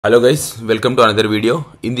Hello guys, welcome to another video.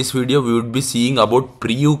 In this video we would be seeing about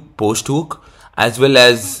pre-hook, post-hook, as well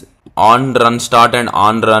as on run start and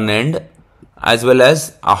on run end, as well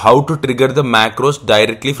as how to trigger the macros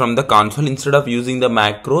directly from the console instead of using the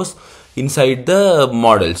macros inside the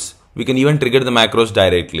models. We can even trigger the macros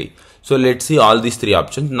directly. So let's see all these three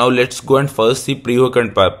options. Now let's go and first see pre-hook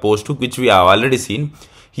and post-hook, which we have already seen.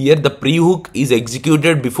 Here the pre-hook is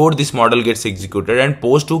executed before this model gets executed and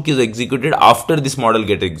post-hook is executed after this model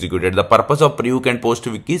gets executed. The purpose of pre-hook and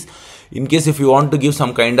post-hook is in case if you want to give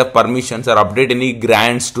some kind of permissions or update any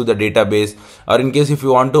grants to the database, or in case if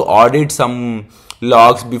you want to audit some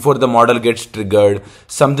logs before the model gets triggered,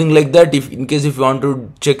 something like that. If in case if you want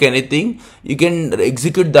to check anything, you can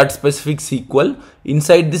execute that specific SQL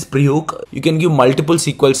inside this pre-hook. You can give multiple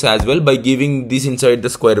SQLs as well by giving this inside the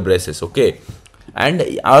square braces. Okay. And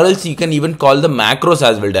or else you can even call the macros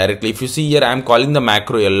as well directly. If you see here, I am calling the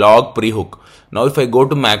macro a log pre-hook. Now if I go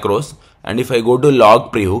to macros and if I go to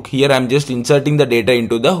log pre-hook, here I am just inserting the data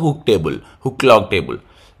into the hook table, hook log table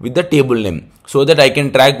with the table name, so that I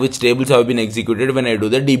can track which tables have been executed when I do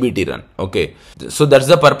the DBT run. Okay, so that's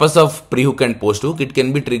the purpose of pre-hook and post-hook. It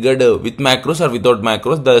can be triggered with macros or without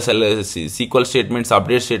macros. The SQL statements,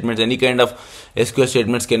 update statements, any kind of SQL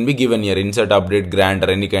statements can be given here, insert, update, grant, or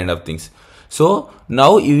any kind of things. So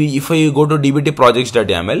now if I go to dbt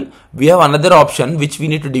projects.yaml, we have another option which we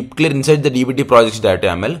need to declare inside the dbt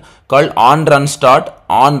projects.yaml called on run start,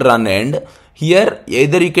 on run end. Here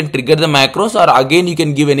either you can trigger the macros or again you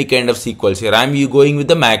can give any kind of SQLs. Here I am going with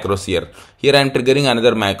the macros here. Here I am triggering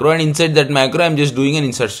another macro, and inside that macro I am just doing an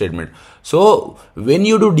insert statement. So when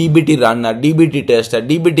you do dbt run or dbt test or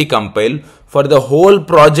dbt compile, for the whole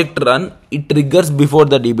project run, it triggers before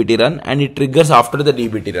the dbt run and it triggers after the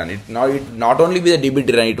dbt run. It not only with the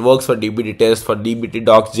dbt run, it works for dbt test, for dbt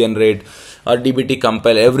docs generate or dbt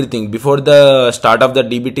compile, everything. Before the start of the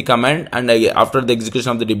dbt command and after the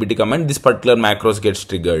execution of the dbt command, this particular macros gets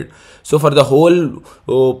triggered. So for the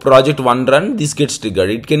whole project one run, this gets triggered.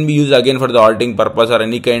 It can be used again for the auditing purpose or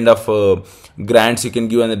any kind of grants you can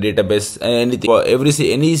give on the database. Anything,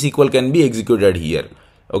 any SQL can be executed here.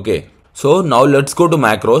 Okay. So now let's go to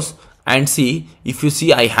macros and see. If you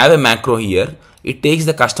see, I have a macro here. It takes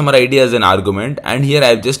the customer ID as an argument, and here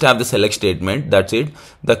I just have the select statement. That's it.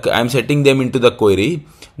 I'm setting them into the query.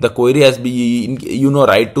 The query has been,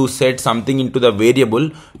 right, to set something into the variable,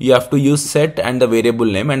 you have to use set and the variable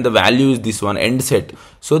name, and the value is this one, end set.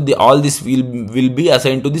 So all this will be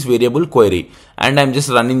assigned to this variable query, and I'm just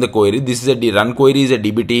running the query. This is a run query is a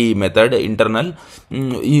DBT method internal.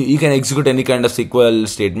 You can execute any kind of SQL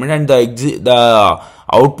statement, and the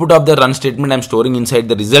output of the run statement I'm storing inside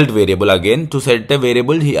the result variable. Again, to set a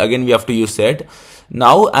variable, again we have to use set.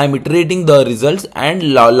 Now I'm iterating the results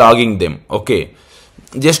and logging them. Okay,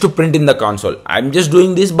 just to print in the console. I'm just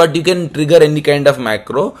doing this, but you can trigger any kind of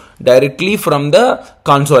macro directly from the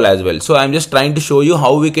console as well. So I'm just trying to show you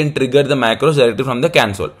how we can trigger the macros directly from the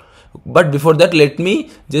console. But before that, let me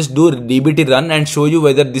just do dbt run and show you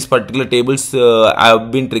whether these particular tables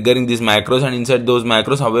have been triggering these macros, and inside those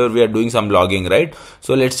macros, however, we are doing some logging, right?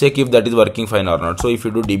 So let's check if that is working fine or not. So if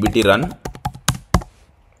you do dbt run,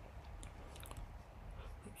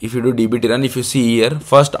 if you see here,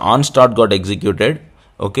 first on start got executed.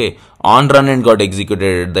 Okay, on run end got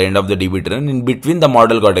executed at the end of the dbt run. In between, the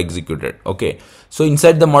model got executed. Okay, so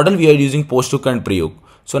inside the model, we are using post-hook and pre-hook.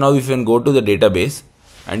 So now if you can go to the database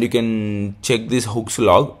and you can check this hooks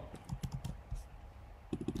log.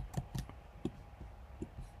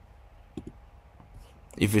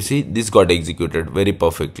 If you see, this got executed very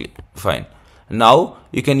perfectly fine. Now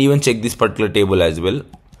you can even check this particular table as well,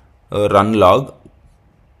 run log.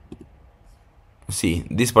 See,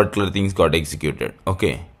 this particular things got executed.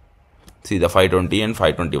 Okay, see the 520 and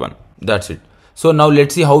 521. That's it. So now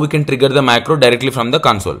let's see how we can trigger the macro directly from the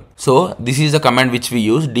console. So this is the command which we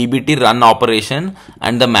use, dbt run operation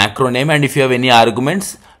and the macro name, and if you have any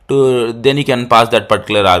arguments then you can pass that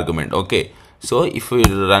particular argument. Okay, so if we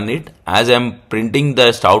run it, as I'm printing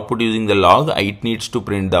the output using the log, it needs to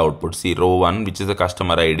print the output. See, row 1, which is the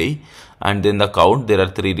customer ID, and then the count, there are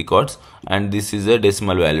 3 records, and this is a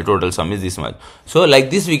decimal value, total sum is this much. So like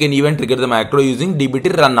this, we can even trigger the macro using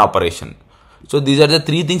dbt run operation. So these are the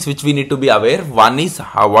three things which we need to be aware. One is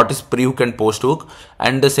what is pre-hook and post-hook,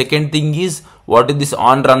 and the second thing is what is this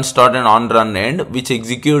on run start and on run end, which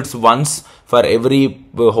executes once for every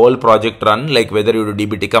whole project run, like whether you do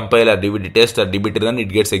dbt compile or dbt test or dbt run, it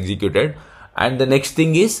gets executed. And the next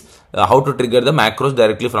thing is how to trigger the macros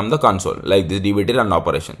directly from the console, like this dbt run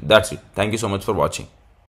operation. That's it. Thank you so much for watching.